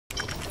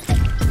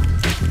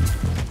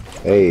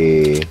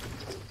Hey.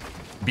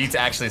 Beat's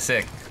actually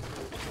sick.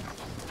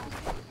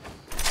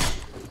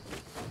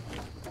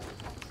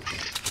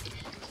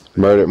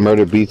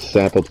 Murder Beats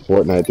sampled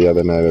Fortnite the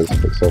other night. It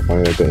was so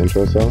funny at the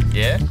intro song.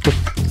 Yeah?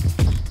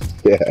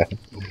 Yeah.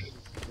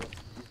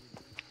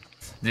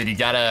 Dude, you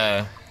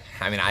gotta...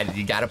 I mean,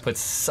 you gotta put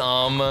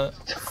some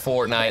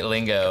Fortnite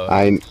lingo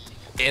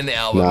in the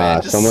album,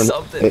 man. Just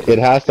something. It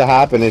has to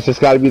happen. It's just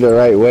gotta be the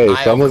right way.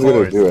 Someone's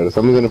gonna do it.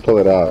 Someone's gonna pull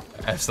it out.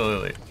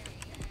 Absolutely.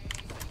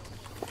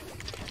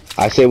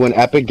 I say when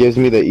Epic gives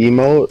me the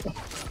emote,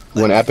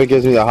 when Epic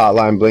gives me the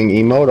Hotline Bling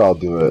emote, I'll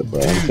do it.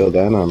 But until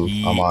then, I'm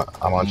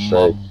on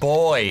strike.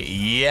 Boy,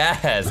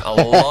 yes, I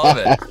love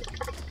it.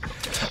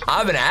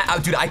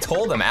 Dude, I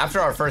told them after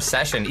our first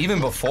session,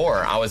 even before,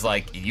 I was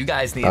like, you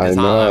guys need this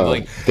Hotline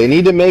Bling. They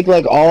need to make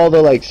like all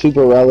the like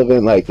super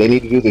relevant, like they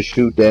need to do the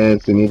shoot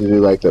dance, they need to do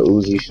like the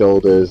Uzi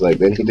shoulders, like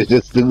they need to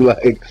just do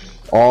like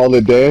all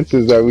the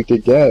dances that we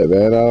could get,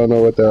 man. I don't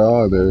know what they're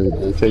on.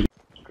 They're taking.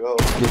 Go.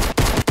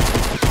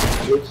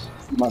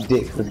 My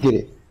dick. Let's get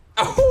it.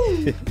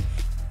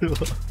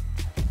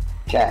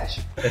 Cash.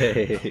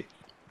 Hey.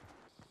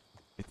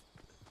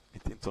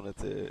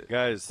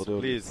 Guys,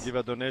 please give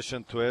a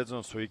donation to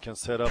Edson so he can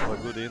set up a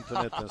good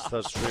internet and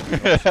start streaming.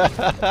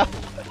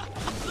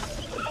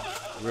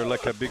 We're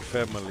like a big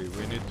family.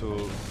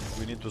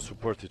 We need to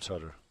support each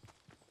other.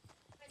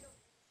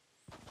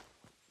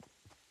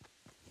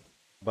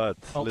 But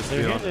let's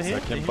be honest,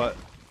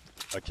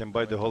 I can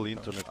buy the whole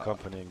internet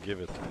company and give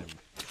it to him.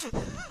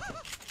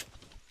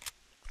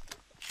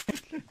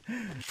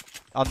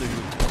 Under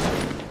you.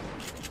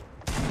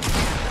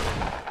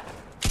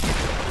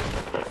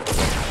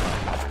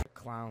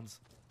 Clowns.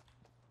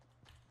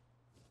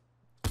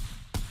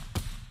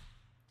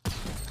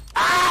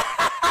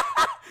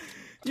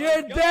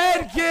 You're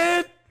dead,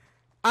 kid!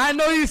 I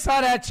know you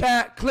saw that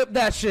chat. Clip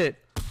that shit.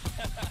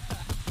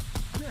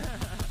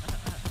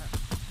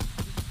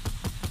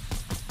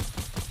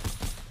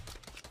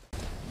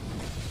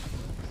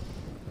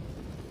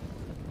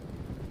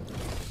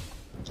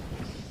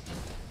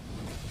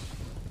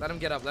 Let him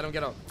get up, let him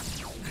get up.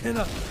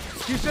 No,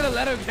 you should have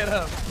let him get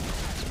up.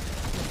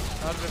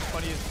 That would have been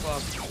funny as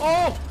fuck.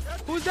 Oh!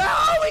 Who's that?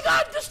 Oh, we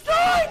got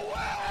destroyed!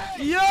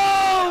 Yo!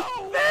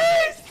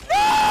 Face!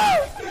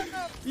 No!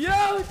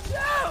 Yo,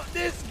 shout!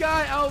 This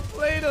guy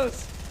outplayed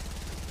us.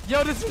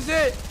 Yo, this was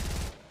it.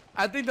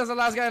 I think that's the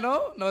last guy,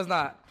 no? No, it's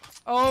not.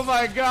 Oh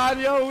my god,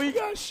 yo, we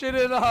got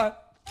shitted on.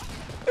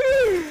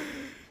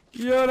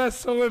 Yo, that's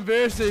so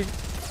embarrassing.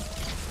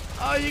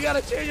 Oh, you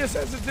gotta change your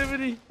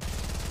sensitivity.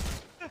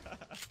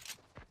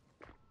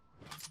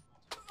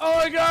 Oh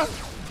my god!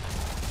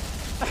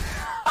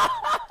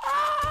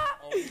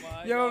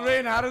 Yo,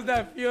 Rain, how does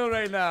that feel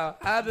right now?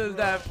 How does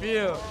that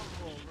feel?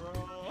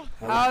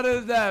 How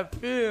does that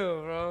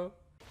feel, bro?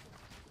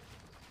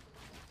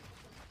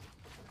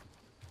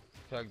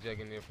 Chug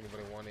jug in there if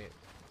anybody want it.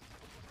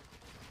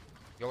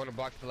 You want to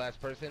box the last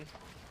person?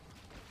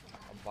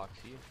 I'll box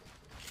you.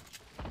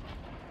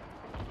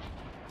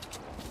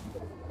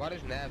 Why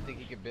does Nav think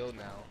he can build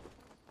now?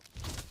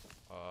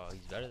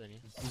 He's better than you.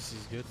 This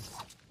is good.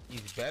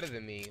 He's better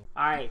than me.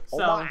 Alright,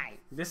 so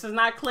this is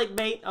not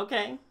clickbait,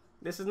 okay?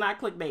 This is not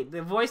clickbait.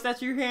 The voice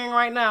that you're hearing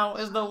right now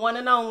is the one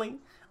and only,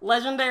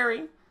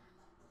 legendary,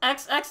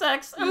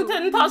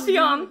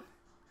 XXXTentacion.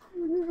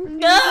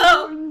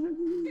 Go!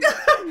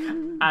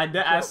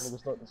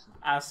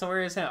 I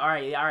swear it's him.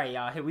 Alright,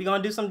 y'all. We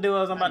gonna do some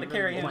duos. I'm about to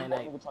carry him.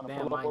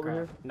 Damn,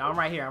 Minecraft. No, I'm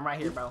right here,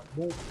 bro.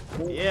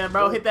 Yeah,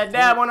 bro, hit that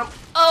dab on him.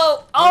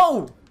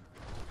 Oh!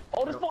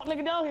 Oh, this fuck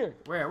nigga down here.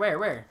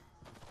 Where?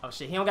 Oh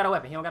shit, he don't got a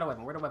weapon.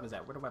 Where the weapons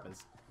at?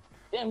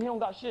 Damn, he don't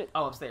got shit.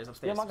 Oh, upstairs.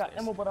 Damn, I got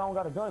ammo, but I don't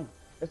got a gun.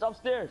 It's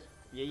upstairs.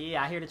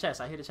 Yeah, I hear the chest.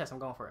 I'm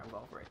going for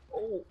it.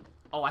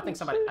 Oh, I think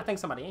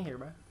somebody in here,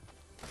 bro.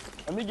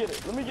 Let me get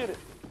it.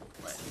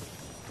 Wait.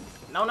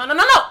 No.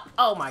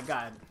 Oh my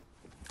god.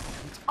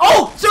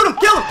 Oh, shoot him,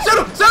 kill him, shoot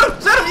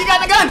him. You got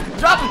the gun.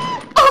 Drop him.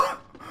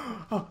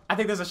 Oh, I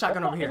think there's a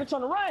shotgun over here.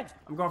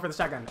 I'm going for the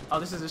shotgun. Oh,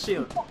 this is a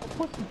shield.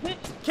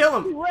 Kill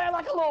him. He ran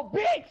like a little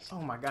bitch.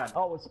 Oh my god.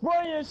 Oh, it's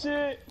spraying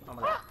shit. Oh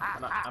my god.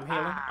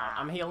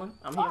 I'm healing.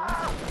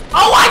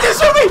 Oh, why did you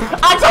shoot me?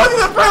 I told you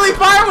the friendly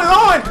fire was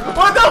on.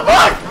 What the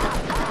fuck?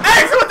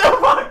 X, what the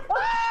fuck?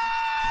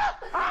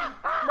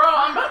 Bro,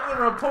 I'm about to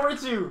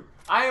report you.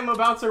 I am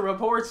about to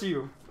report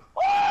you.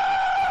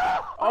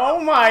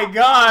 Oh my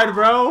god,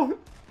 bro.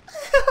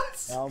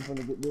 Now I'm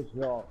gonna get this,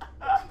 y'all.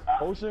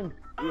 Ocean?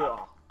 Yeah.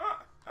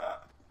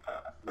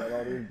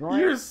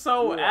 You're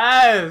so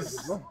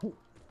ass.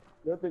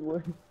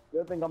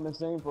 You think I'm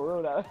insane for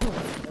real? That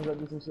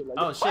do some shit like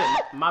oh shit,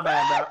 my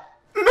bad,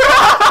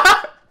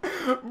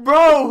 bro.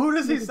 Bro, who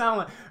does he sound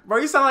like? Bro,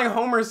 you sound like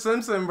Homer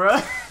Simpson, bro.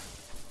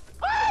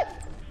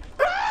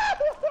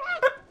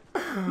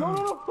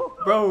 No.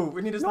 Bro,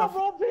 we need to stop. No,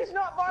 bro, please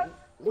not violence.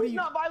 Please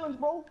not violence,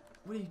 bro.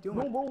 What are you doing?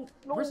 No, bro.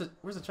 No. Where's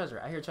the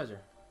treasure? I hear treasure.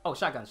 Oh,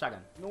 shotgun.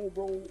 No,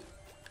 bro.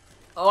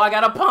 Oh, I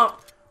got a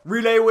pump.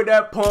 Relay with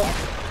that pump.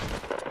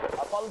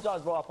 I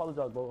apologize, bro. I'm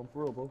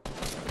for real, bro.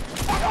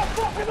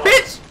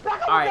 Bitch!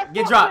 Alright,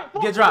 get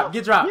dropped. Get dropped.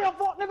 Get dropped. Yeah,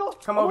 fuck,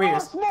 nigga. Come over here.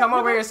 Smoke, Come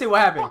over nigga. here. See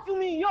what happened. Fuck you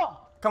mean, yo.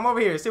 Come over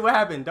here. See what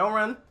happened. Don't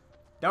run.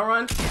 Don't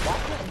run.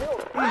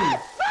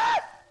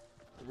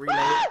 Relay.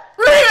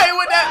 Relay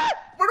with that.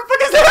 What the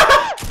fuck is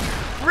that?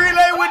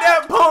 Relay with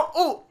that pump.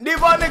 Ooh,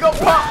 Diva nigga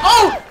pump.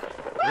 Oh!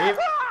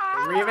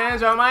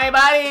 Revenge on my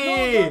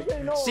body.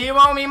 She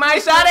want me my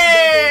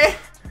shawty.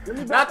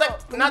 Not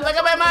talk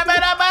about my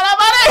body.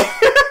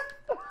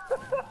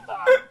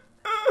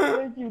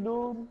 Thank you,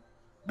 dude.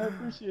 I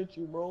appreciate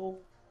you, bro.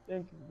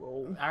 Thank you,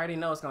 bro. I already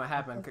know what's gonna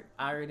happen.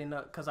 I already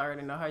know, cause I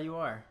already know how you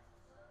are.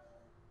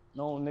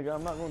 No, nigga,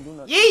 I'm not gonna do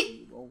nothing.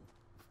 Yeet! Bro.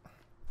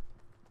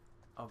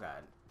 Oh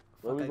god.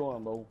 Where we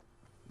going, bro?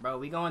 Bro,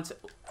 we going to.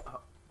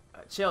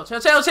 Chill.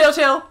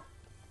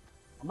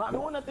 I'm not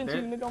doing nothing to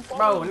you, nigga. I'm Bro,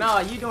 following no,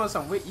 you doing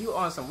some you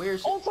on some weird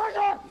shit. Oh,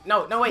 Tiger!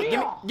 No, wait,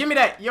 give me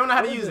that. You don't know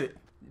how to use it.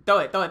 Throw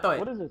it.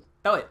 What is this?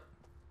 Throw it.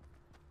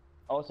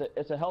 Oh,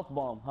 it's a health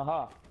bomb.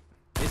 Haha.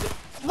 Is it?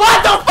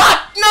 What the fuck?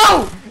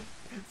 No!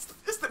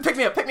 Pick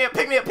me up,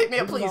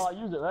 please. I'll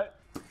use it, right?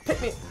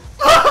 Pick me.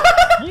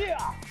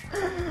 Yeah!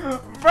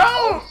 Bro!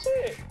 Oh,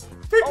 shit!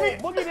 Pick me.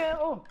 Boogie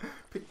down.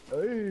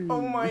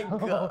 Oh my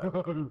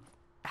god.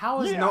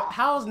 How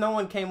is no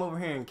one came over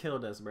here and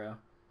killed us, bro?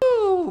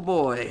 Oh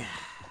boy.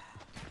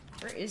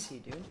 Where is he,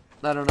 dude?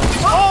 I don't know.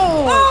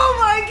 Oh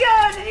my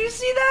god, did you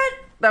see that?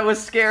 That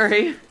was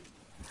scary.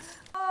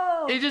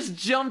 Oh. He just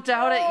jumped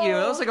out at you.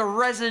 That was like a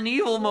Resident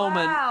Evil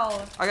moment.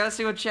 Wow. I gotta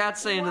see what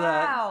chat's saying to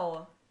that.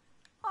 Wow.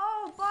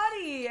 Oh,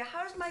 buddy,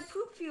 how does my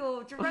poop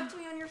feel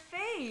directly on your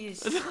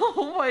face?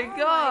 Oh my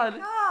god. Oh my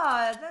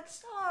god,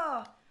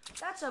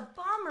 that's a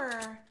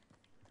bummer.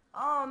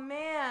 Oh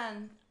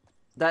man.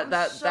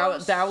 That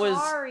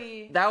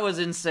Sorry. was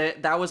insane.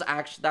 That was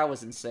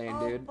insane,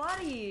 Oh, dude.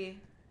 buddy.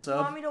 So,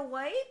 You want me to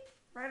wipe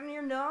right on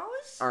your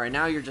nose? all right,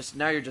 now you're just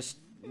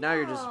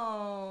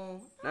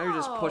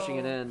pushing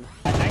it in.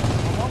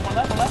 One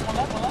left.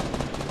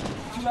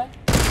 Two left.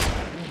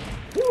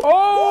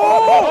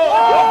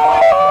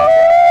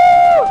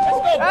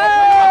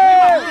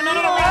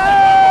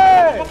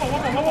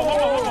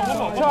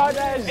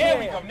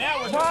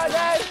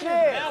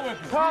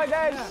 Try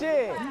that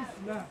shit.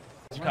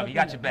 You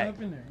got your back.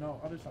 No,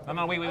 other side.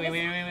 No, wait.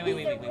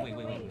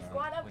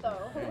 Squat up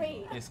though.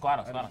 Wait. Yeah, squat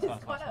up.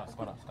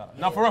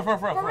 No, for real. For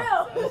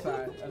real.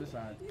 Other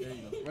side. There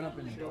you go. Run up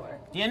in there.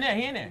 He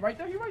in there. Right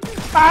there. Yeah!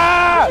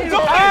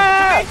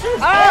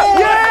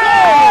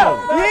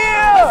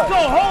 Let's go,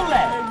 hold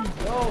that.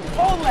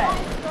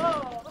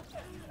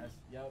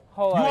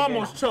 You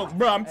almost choked,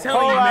 bro. I'm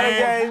telling you,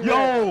 man.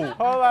 Yo.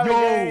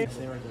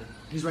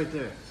 He's right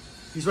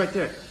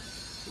there.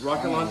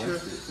 Rocket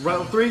launcher. Right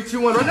on 3, 2,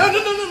 1. Right. No.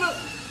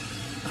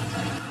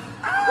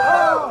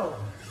 Oh!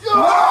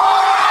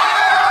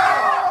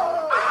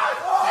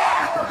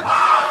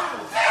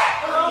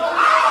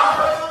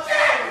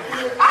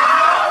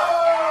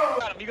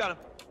 You got him.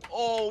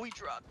 Oh, we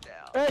dropped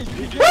down. Hey,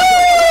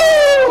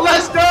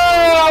 let's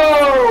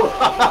go!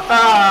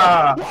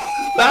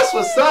 That's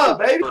what's up,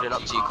 baby. Put it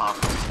up, G-Con.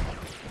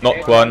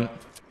 Knocked one.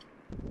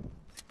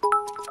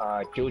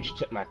 George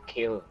took my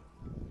kill.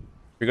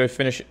 We go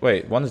finish it.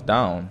 Wait, one's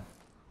down.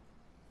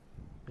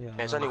 Yeah,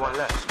 there's only one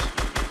left.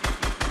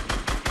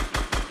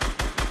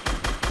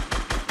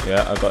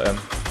 Yeah, I got him.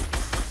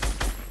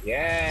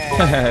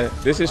 Yeah.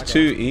 This is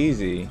too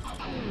easy.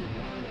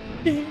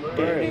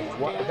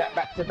 What is that,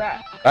 back to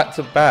back? Back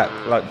to back,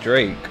 like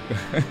Drake.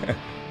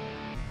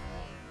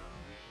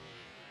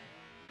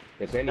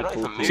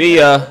 See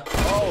ya.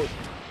 Oh,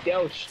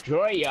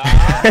 Destroyer.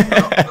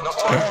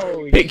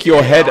 Pick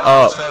your head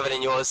up. Further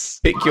than yours.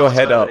 Pick your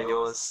head up. 2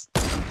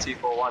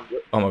 4 1.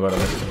 Oh my god, I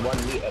missed it.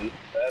 1 meter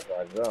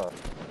further as well.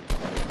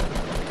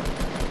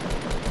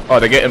 Oh,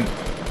 they're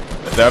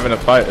having a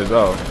fight as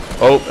well.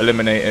 Oh,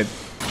 eliminated.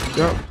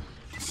 Yep.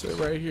 Sit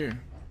right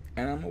here.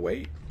 And I'ma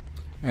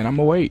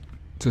wait.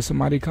 Till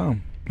somebody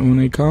come. And when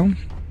they come,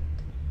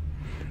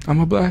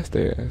 I'ma blast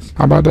their ass.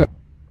 How about that?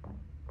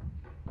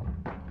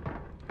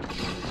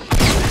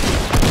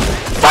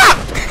 Fuck!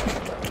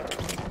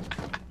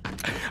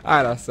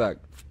 Alright, I suck.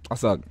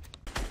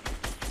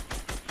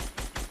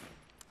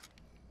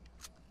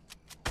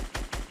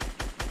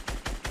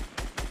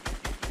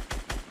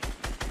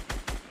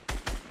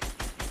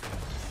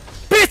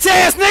 Bitch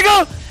ass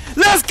nigga!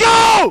 Let's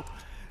go!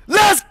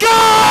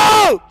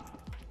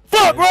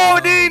 Fuck wrong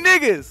with these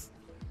niggas!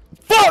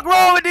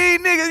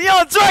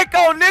 Young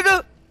Draco,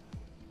 nigga!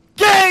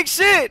 Gang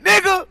shit,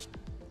 nigga!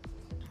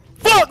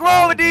 Fuck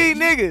wrong with these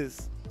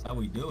niggas! That's how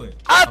we do it.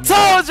 I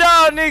told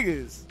y'all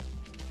niggas!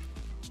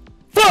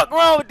 Fuck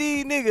wrong with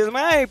these niggas,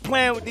 man. I ain't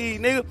playing with these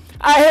niggas.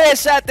 I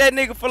headshot that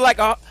nigga for like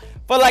a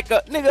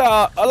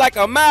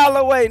mile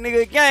away,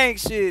 nigga. Gang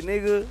shit,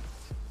 nigga.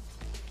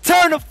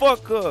 Turn the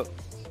fuck up.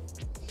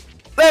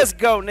 Let's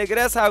go, nigga.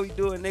 That's how we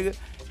do it, nigga.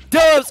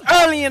 Dubs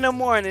early in the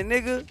morning,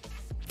 nigga.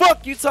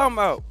 Fuck you talking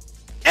about.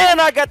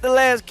 And I got the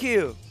last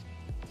kill.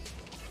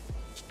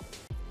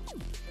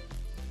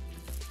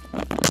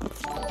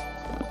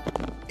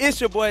 It's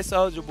your boy,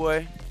 Soulja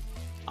Boy.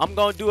 I'm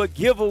gonna do a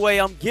giveaway.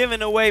 I'm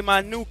giving away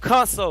my new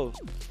console.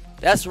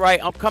 That's right.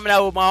 I'm coming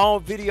out with my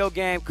own video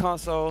game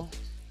console.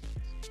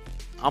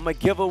 I'm going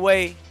to give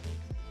away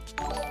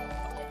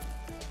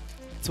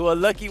to a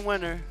lucky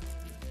winner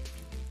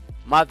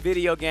my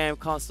video game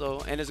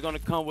console, and it's going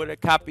to come with a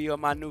copy of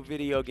my new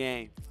video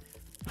game.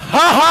 Ha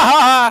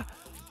ha ha!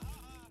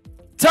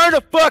 Turn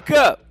the fuck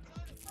up!